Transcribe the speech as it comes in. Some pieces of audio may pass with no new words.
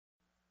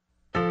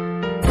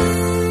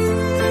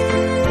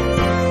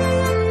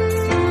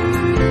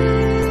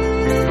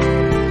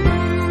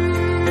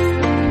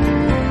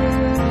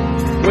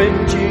When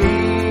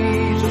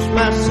Jesus,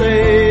 my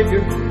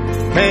Savior,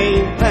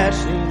 came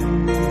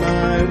passing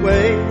my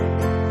way,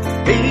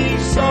 He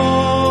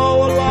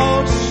saw a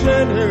lost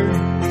sinner,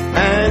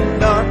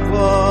 and dark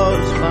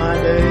was my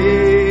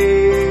day.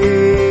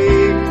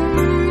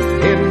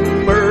 In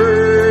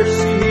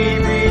mercy He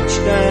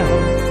reached down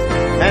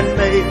and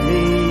made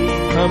me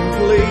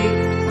complete.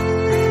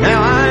 Now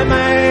I'm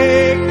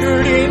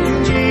anchored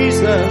in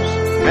Jesus,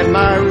 and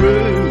my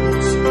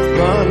roots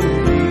run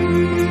deep.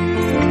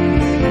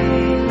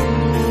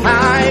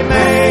 I'm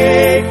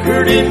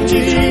anchored in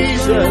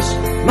Jesus,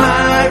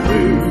 my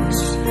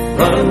roots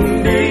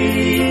run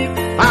deep.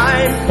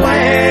 I'm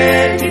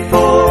planted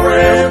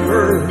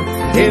forever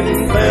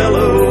in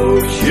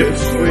fellowship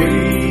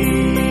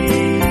sweet.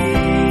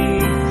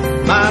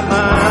 My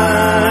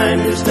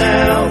mind is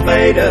now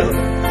made up,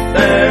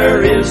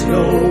 there is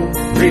no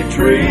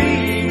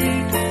retreat.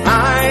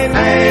 I'm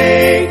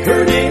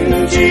anchored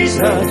in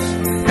Jesus,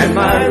 and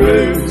my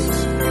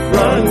roots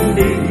run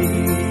deep.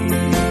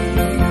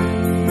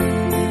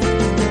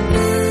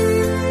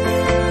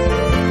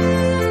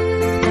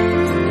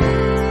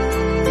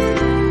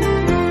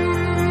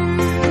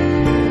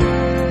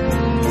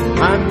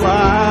 I'm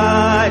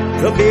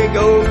like a big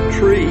oak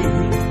tree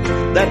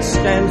that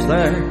stands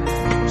there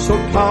so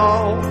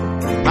tall.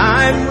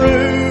 I'm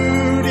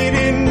rooted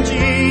in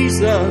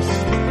Jesus,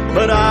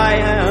 but I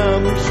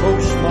am so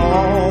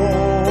small.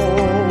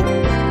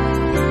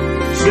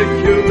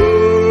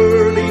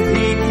 Securely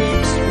He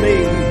keeps me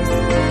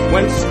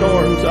when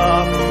storms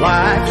of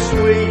life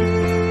sweep.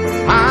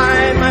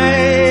 I'm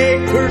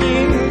anchored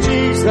in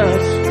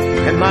Jesus,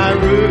 and my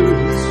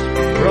roots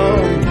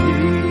run deep.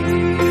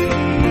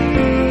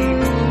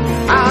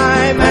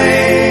 I'm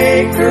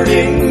anchored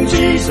in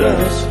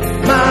Jesus,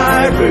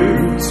 my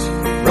roots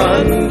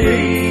run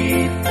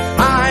deep.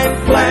 I'm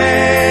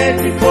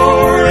planted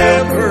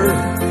forever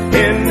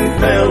in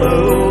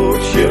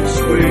fellowship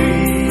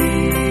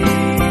sweet.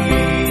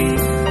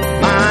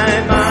 My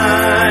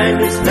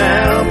mind is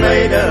now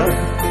made up,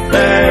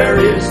 there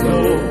is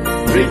no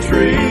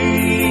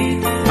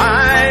retreat.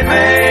 I'm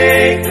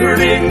anchored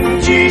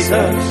in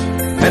Jesus,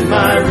 and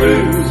my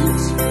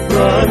roots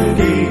run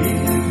deep.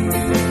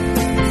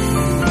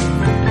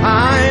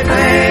 I'm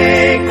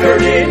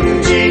anchored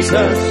in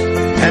Jesus,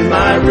 and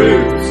my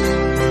roots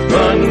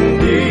run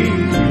deep.